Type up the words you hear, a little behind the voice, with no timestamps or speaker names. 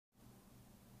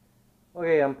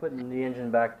Okay, I'm putting the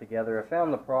engine back together. I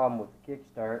found the problem with the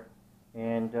kickstart,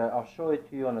 and I'll show it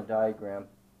to you on the diagram.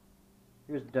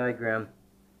 Here's the diagram.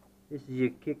 This is your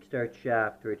kickstart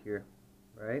shaft right here,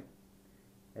 right?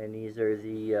 And these are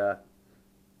the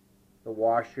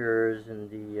washers and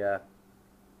the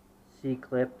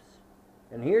C-clips.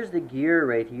 And here's the gear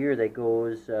right here that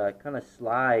goes, kind of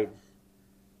slides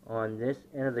on this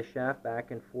end of the shaft back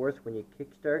and forth when you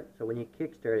kickstart. So when you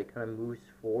kickstart, it kind of moves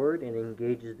forward and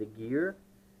engages the gear.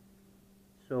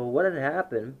 So what had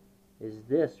happened is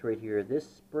this right here, this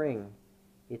spring,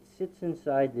 it sits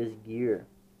inside this gear,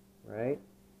 right?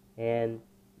 And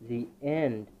the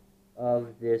end of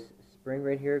this spring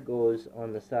right here goes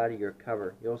on the side of your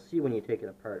cover. You'll see when you take it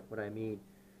apart what I mean.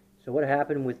 So what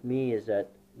happened with me is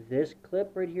that this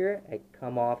clip right here had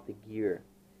come off the gear.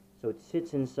 So it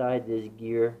sits inside this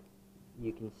gear.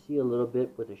 You can see a little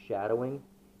bit with the shadowing.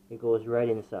 It goes right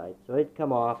inside. So it'd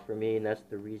come off for me, and that's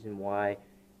the reason why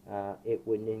it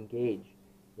wouldn't engage.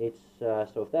 So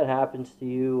if that happens to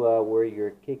you where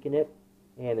you're kicking it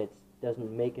and it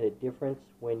doesn't make a difference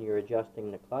when you're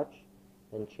adjusting the clutch,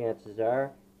 then chances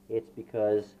are it's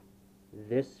because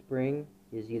this spring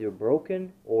is either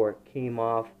broken or came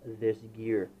off this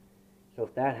gear. So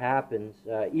if that happens,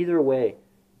 either way,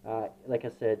 like I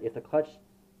said, if the clutch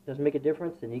doesn't make a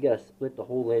difference, then you got to split the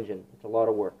whole engine. It's a lot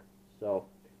of work. So,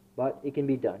 but it can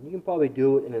be done. You can probably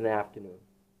do it in an afternoon.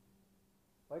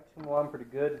 Bike's come along pretty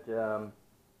good.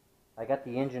 I got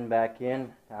the engine back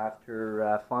in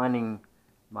after finding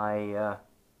my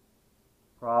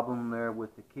problem there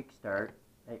with the kickstart.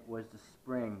 It was the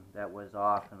spring that was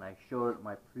off, and I showed it in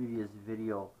my previous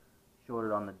video, showed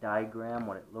it on the diagram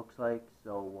what it looks like.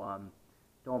 So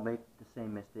don't make the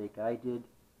same mistake I did.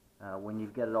 When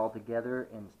you've got it all together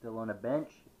and still on a bench,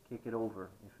 kick it over.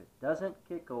 If it doesn't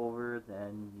kick over,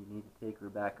 then you need to take her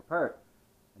back apart,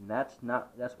 and that's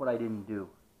what I didn't do.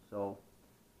 So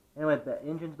anyway, the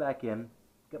engine's back in,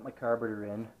 got my carburetor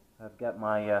in, I've got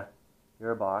my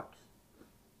airbox.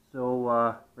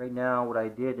 So right now what I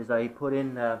did is I put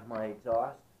in my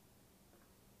exhaust,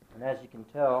 and as you can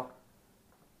tell,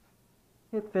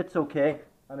 it fits okay.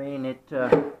 I mean,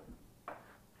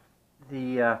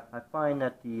 I find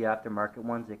that the aftermarket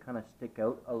ones, they kind of stick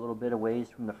out a little bit a ways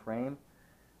from the frame,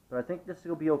 but I think this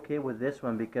will be okay with this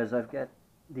one because I've got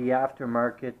the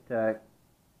aftermarket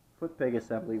foot peg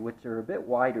assembly, which are a bit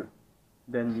wider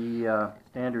than the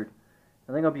standard.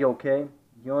 I think I'll be okay.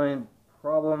 The only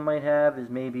problem I might have is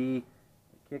maybe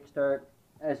the kickstart.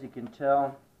 As you can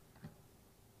tell,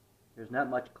 there's not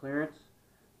much clearance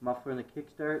muffler in the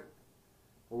kickstart,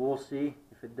 but we'll see.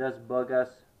 If it does bug us,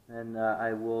 then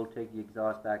I will take the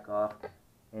exhaust back off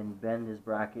and bend this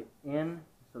bracket in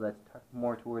so that's tucked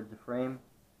more towards the frame,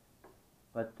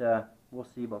 but we'll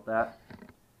see about that.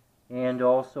 And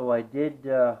also I did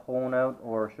hone out,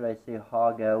 or should I say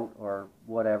hog out, or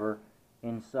whatever,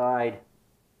 inside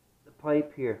the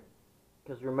pipe here.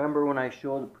 Because remember when I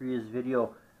showed the previous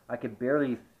video, I could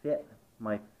barely fit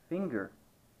my finger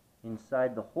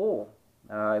inside the hole.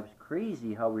 It was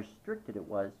crazy how restricted it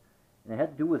was. And it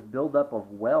had to do with buildup of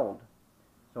weld.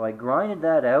 So I grinded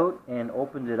that out and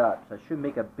opened it up. So it should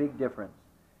make a big difference.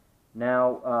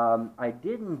 Now, I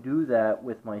didn't do that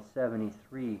with my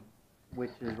 73,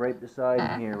 which is right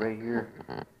beside me here, right here.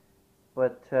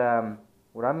 But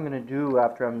what I'm going to do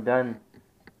after I'm done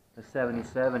the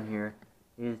 77 here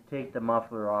is take the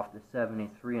muffler off the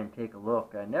 73 and take a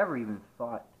look. I never even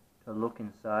thought to look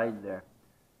inside there.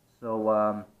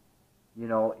 So, you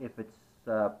know, if it's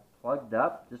plugged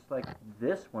up, just like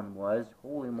this one was,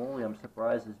 holy moly, I'm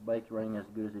surprised this bike's running as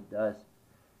good as it does.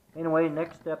 Anyway,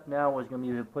 next step now is going to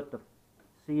be to put the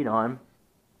seat on.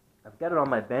 I've got it on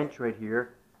my bench right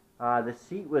here. The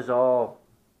seat was all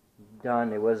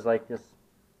done. It was like this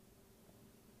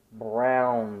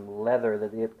brown leather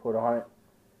that they had put on it.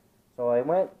 So I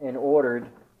went and ordered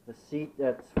the seat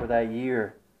that's for that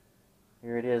year.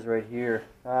 Here it is right here.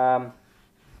 So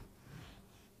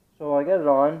I got it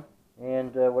on,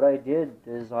 and what I did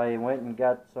is I went and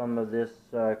got some of this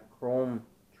chrome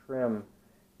trim.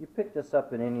 You pick this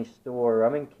up in any store.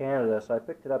 I'm in Canada, so I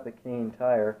picked it up at Canadian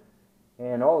Tire,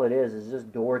 and all it is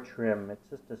just door trim. It's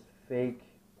just this fake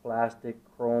plastic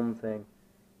chrome thing,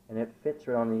 and it fits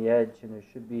right on the edge, and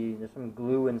there's some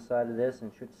glue inside of this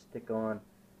and it should stick on.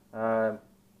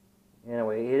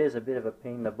 Anyway, it is a bit of a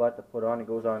pain in the butt to put on. It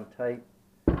goes on tight.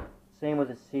 Same with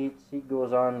the seat. Seat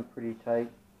goes on pretty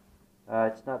tight.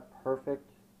 It's not perfect,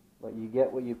 but you get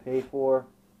what you pay for.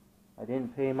 I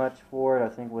didn't pay much for it. I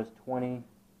think it was $20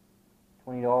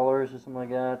 or something like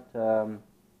that,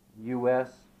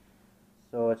 US.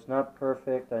 So it's not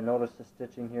perfect. I noticed the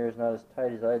stitching here is not as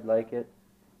tight as I'd like it.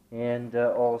 And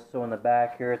also in the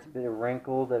back here, it's a bit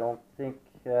wrinkled. I don't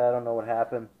know what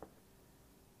happened.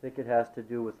 I think it has to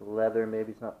do with the leather.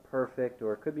 Maybe it's not perfect,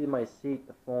 or it could be my seat,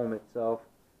 the foam itself.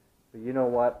 But you know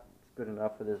what? It's good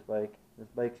enough for this bike. This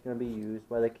bike's going to be used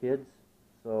by the kids.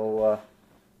 So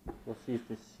we'll see if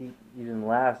this seat even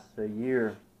lasts a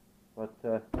year. But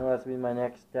that's going to be my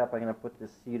next step. I'm going to put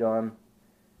this seat on.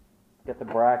 Get the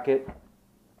bracket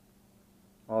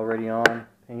already on,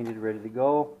 painted, ready to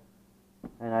go.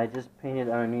 And I just painted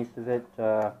underneath of it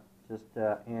just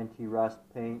anti-rust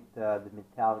paint, the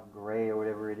metallic gray or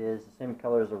whatever it is, the same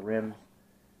color as the rims.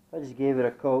 I just gave it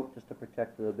a coat just to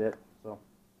protect it a bit. So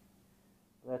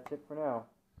that's it for now.